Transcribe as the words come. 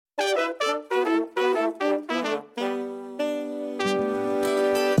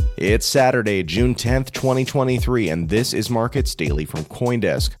It's Saturday, June 10th, 2023, and this is Markets Daily from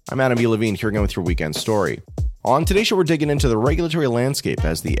CoinDesk. I'm Adam B. Levine, here again with your weekend story. On today's show, we're digging into the regulatory landscape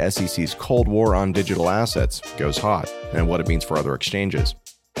as the SEC's Cold War on digital assets goes hot, and what it means for other exchanges.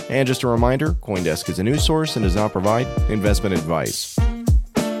 And just a reminder, CoinDesk is a news source and does not provide investment advice.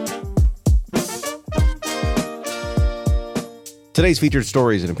 Today's featured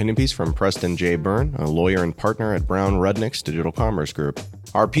story is an opinion piece from Preston J. Byrne, a lawyer and partner at Brown Rudnick's Digital Commerce Group.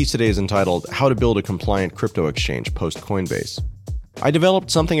 Our piece today is entitled, How to Build a Compliant Crypto Exchange Post-Coinbase. I developed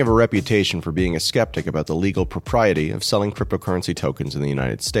something of a reputation for being a skeptic about the legal propriety of selling cryptocurrency tokens in the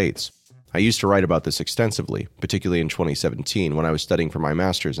United States. I used to write about this extensively, particularly in 2017 when I was studying for my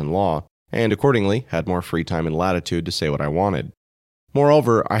master's in law, and accordingly had more free time and latitude to say what I wanted.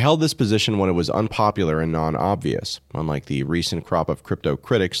 Moreover, I held this position when it was unpopular and non-obvious, unlike the recent crop of crypto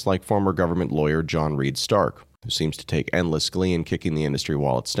critics like former government lawyer John Reed Stark, who seems to take endless glee in kicking the industry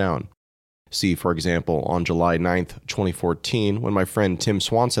wallets down. See, for example, on July 9th, 2014, when my friend Tim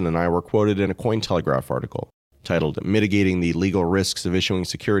Swanson and I were quoted in a Cointelegraph article titled Mitigating the Legal Risks of Issuing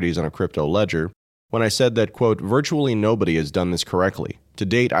Securities on a Crypto Ledger, when I said that, quote, virtually nobody has done this correctly. To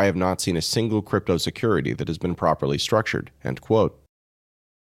date, I have not seen a single crypto security that has been properly structured, end quote.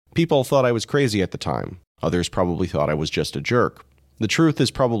 People thought I was crazy at the time. Others probably thought I was just a jerk. The truth is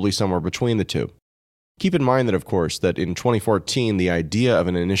probably somewhere between the two. Keep in mind that, of course, that in 2014, the idea of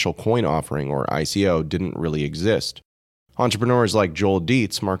an initial coin offering, or ICO, didn't really exist. Entrepreneurs like Joel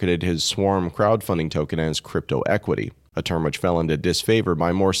Dietz marketed his Swarm crowdfunding token as crypto equity, a term which fell into disfavor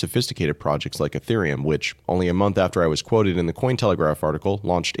by more sophisticated projects like Ethereum, which, only a month after I was quoted in the Cointelegraph article,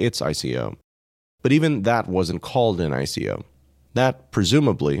 launched its ICO. But even that wasn't called an ICO. That,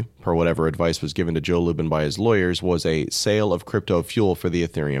 presumably, per whatever advice was given to Joe Lubin by his lawyers, was a sale of crypto fuel for the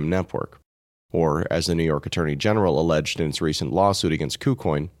Ethereum network. Or, as the New York Attorney General alleged in its recent lawsuit against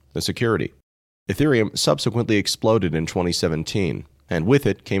KuCoin, the security. Ethereum subsequently exploded in 2017, and with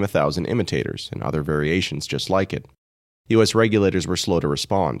it came 1,000 imitators and other variations just like it. U.S. regulators were slow to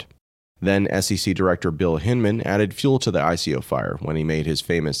respond. Then SEC Director Bill Hinman added fuel to the ICO fire when he made his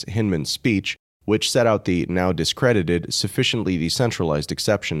famous Hinman speech, which set out the now discredited, sufficiently decentralized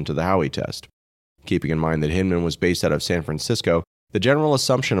exception to the Howey test. Keeping in mind that Hinman was based out of San Francisco, the general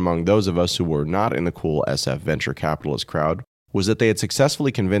assumption among those of us who were not in the cool SF venture capitalist crowd was that they had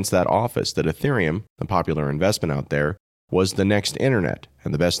successfully convinced that office that Ethereum, the popular investment out there, was the next internet,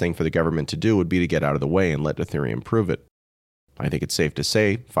 and the best thing for the government to do would be to get out of the way and let Ethereum prove it. I think it's safe to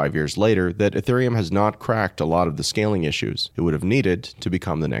say, 5 years later, that Ethereum has not cracked a lot of the scaling issues it would have needed to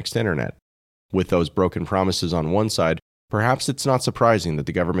become the next internet. With those broken promises on one side, perhaps it's not surprising that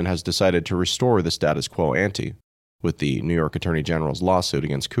the government has decided to restore the status quo ante, with the New York Attorney General's lawsuit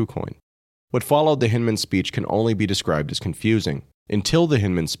against KuCoin. What followed the Hinman speech can only be described as confusing. Until the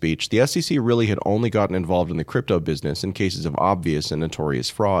Hinman speech, the SEC really had only gotten involved in the crypto business in cases of obvious and notorious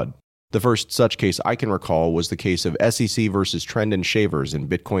fraud. The first such case I can recall was the case of SEC versus Trend & Shavers in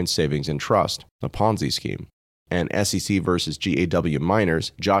Bitcoin Savings and Trust, a Ponzi scheme, and SEC versus GAW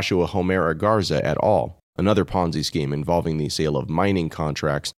Miners, Joshua Homera Garza et al., another Ponzi scheme involving the sale of mining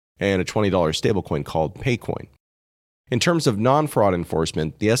contracts and a $20 stablecoin called Paycoin. In terms of non-fraud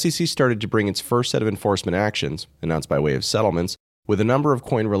enforcement, the SEC started to bring its first set of enforcement actions, announced by way of settlements, with a number of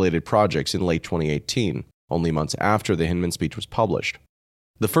coin-related projects in late 2018, only months after the Hinman speech was published.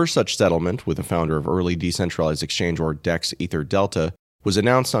 The first such settlement, with the founder of early decentralized exchange or DEX Ether Delta, was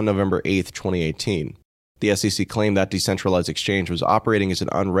announced on November 8, 2018. The SEC claimed that decentralized exchange was operating as an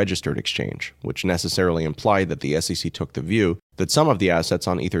unregistered exchange, which necessarily implied that the SEC took the view that some of the assets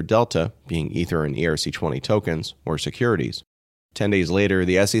on Ether Delta, being Ether and ERC20 tokens, were securities. 10 days later,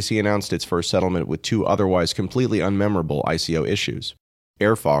 the SEC announced its first settlement with two otherwise completely unmemorable ICO issues,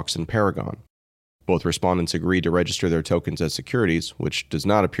 AirFox and Paragon. Both respondents agreed to register their tokens as securities, which does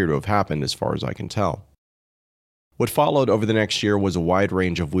not appear to have happened as far as I can tell. What followed over the next year was a wide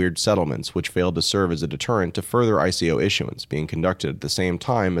range of weird settlements which failed to serve as a deterrent to further ICO issuance being conducted at the same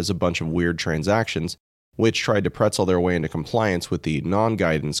time as a bunch of weird transactions which tried to pretzel their way into compliance with the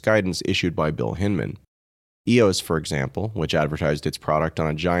non-guidance guidance issued by Bill Hinman. EOS, for example, which advertised its product on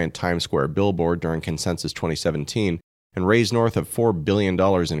a giant Times Square billboard during Consensus 2017 and raised north of $4 billion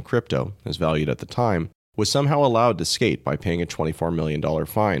in crypto, as valued at the time, was somehow allowed to skate by paying a $24 million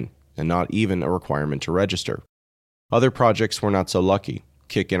fine, and not even a requirement to register. Other projects were not so lucky.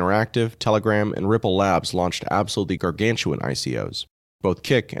 Kick Interactive, Telegram, and Ripple Labs launched absolutely gargantuan ICOs. Both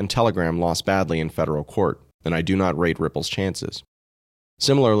Kick and Telegram lost badly in federal court, and I do not rate Ripple's chances.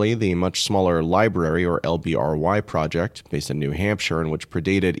 Similarly, the much smaller Library or LBRY project, based in New Hampshire and which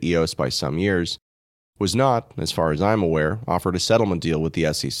predated EOS by some years, was not, as far as I'm aware, offered a settlement deal with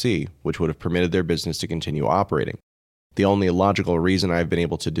the SEC, which would have permitted their business to continue operating. The only logical reason I've been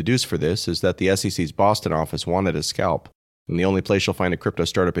able to deduce for this is that the SEC's Boston office wanted a scalp, and the only place you'll find a crypto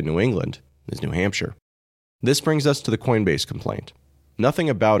startup in New England is New Hampshire. This brings us to the Coinbase complaint. Nothing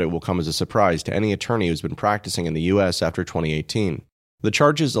about it will come as a surprise to any attorney who's been practicing in the U.S. after 2018. The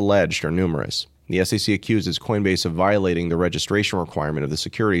charges alleged are numerous. The SEC accuses Coinbase of violating the registration requirement of the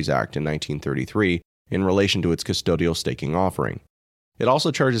Securities Act in 1933 in relation to its custodial staking offering. It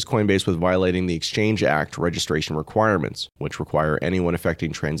also charges Coinbase with violating the Exchange Act registration requirements, which require anyone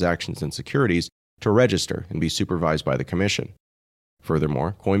affecting transactions in securities to register and be supervised by the Commission.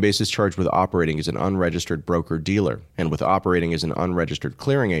 Furthermore, Coinbase is charged with operating as an unregistered broker-dealer and with operating as an unregistered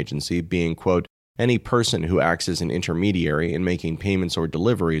clearing agency being, quote, any person who acts as an intermediary in making payments or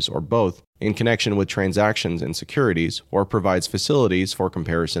deliveries or both in connection with transactions in securities or provides facilities for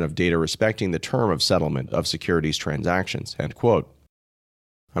comparison of data respecting the term of settlement of securities transactions, end quote.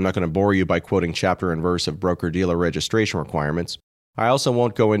 I'm not going to bore you by quoting chapter and verse of broker-dealer registration requirements. I also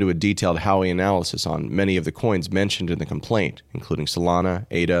won't go into a detailed Howey analysis on many of the coins mentioned in the complaint, including Solana,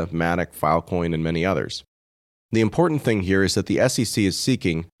 ADA, Matic, Filecoin, and many others. The important thing here is that the SEC is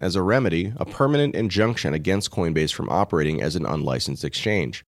seeking, as a remedy, a permanent injunction against Coinbase from operating as an unlicensed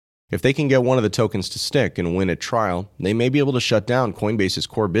exchange. If they can get one of the tokens to stick and win at trial, they may be able to shut down Coinbase's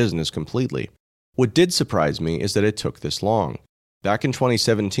core business completely. What did surprise me is that it took this long. Back in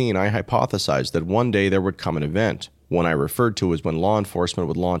 2017, I hypothesized that one day there would come an event. One I referred to as when law enforcement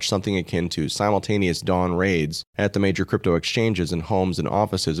would launch something akin to simultaneous dawn raids at the major crypto exchanges and homes and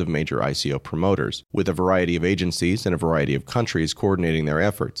offices of major ICO promoters, with a variety of agencies and a variety of countries coordinating their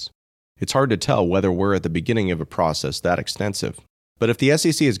efforts. It's hard to tell whether we're at the beginning of a process that extensive. But if the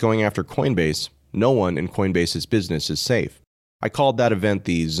SEC is going after Coinbase, no one in Coinbase's business is safe. I called that event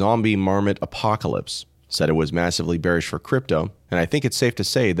the zombie marmot apocalypse, said it was massively bearish for crypto, and I think it's safe to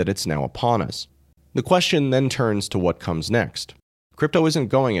say that it's now upon us. The question then turns to what comes next. Crypto isn't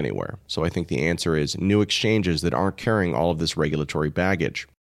going anywhere, so I think the answer is new exchanges that aren't carrying all of this regulatory baggage.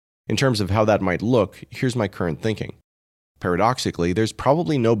 In terms of how that might look, here's my current thinking. Paradoxically, there's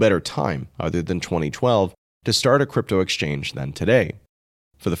probably no better time, other than 2012, to start a crypto exchange than today.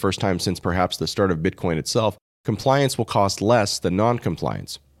 For the first time since perhaps the start of Bitcoin itself, compliance will cost less than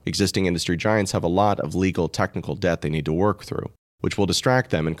non-compliance. Existing industry giants have a lot of legal technical debt they need to work through, which will distract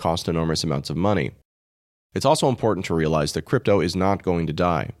them and cost enormous amounts of money. It's also important to realize that crypto is not going to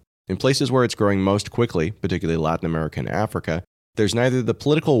die. In places where it's growing most quickly, particularly Latin America and Africa, there's neither the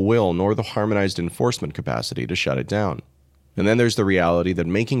political will nor the harmonized enforcement capacity to shut it down. And then there's the reality that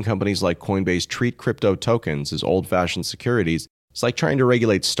making companies like Coinbase treat crypto tokens as old-fashioned securities is like trying to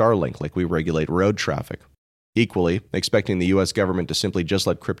regulate Starlink like we regulate road traffic. Equally, expecting the US government to simply just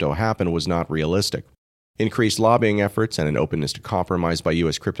let crypto happen was not realistic. Increased lobbying efforts and an openness to compromise by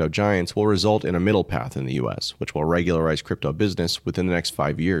U.S. crypto giants will result in a middle path in the U.S., which will regularize crypto business within the next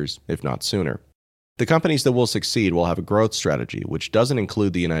 5 years, if not sooner. The companies that will succeed will have a growth strategy which doesn't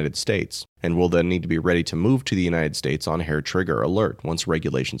include the United States, and will then need to be ready to move to the United States on hair-trigger alert once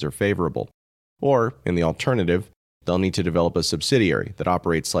regulations are favorable. Or, in the alternative, they'll need to develop a subsidiary that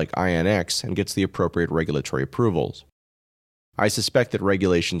operates like INX and gets the appropriate regulatory approvals. I suspect that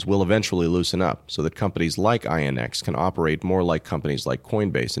regulations will eventually loosen up so that companies like INX can operate more like companies like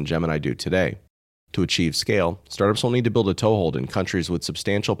Coinbase and Gemini do today. To achieve scale, startups will need to build a toehold in countries with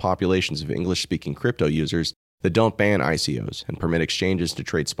substantial populations of English-speaking crypto users that don't ban ICOs and permit exchanges to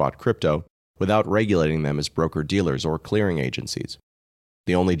trade spot crypto without regulating them as broker-dealers or clearing agencies.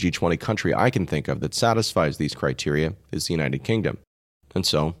 The only G20 country I can think of that satisfies these criteria is the United Kingdom. And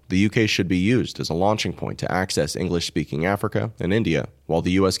so, the UK should be used as a launching point to access English-speaking Africa and India while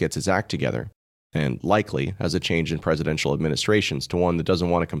the US gets its act together, and likely has a change in presidential administrations to one that doesn't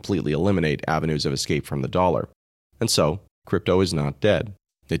want to completely eliminate avenues of escape from the dollar. And so, crypto is not dead.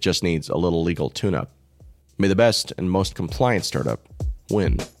 It just needs a little legal tune-up. May the best and most compliant startup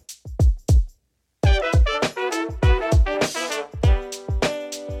win.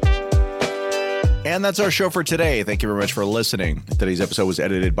 And that's our show for today. Thank you very much for listening. Today's episode was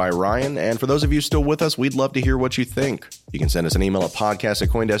edited by Ryan, and for those of you still with us, we'd love to hear what you think. You can send us an email at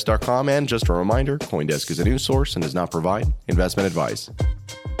podcast@coindesk.com, and just a reminder, CoinDesk is a news source and does not provide investment advice.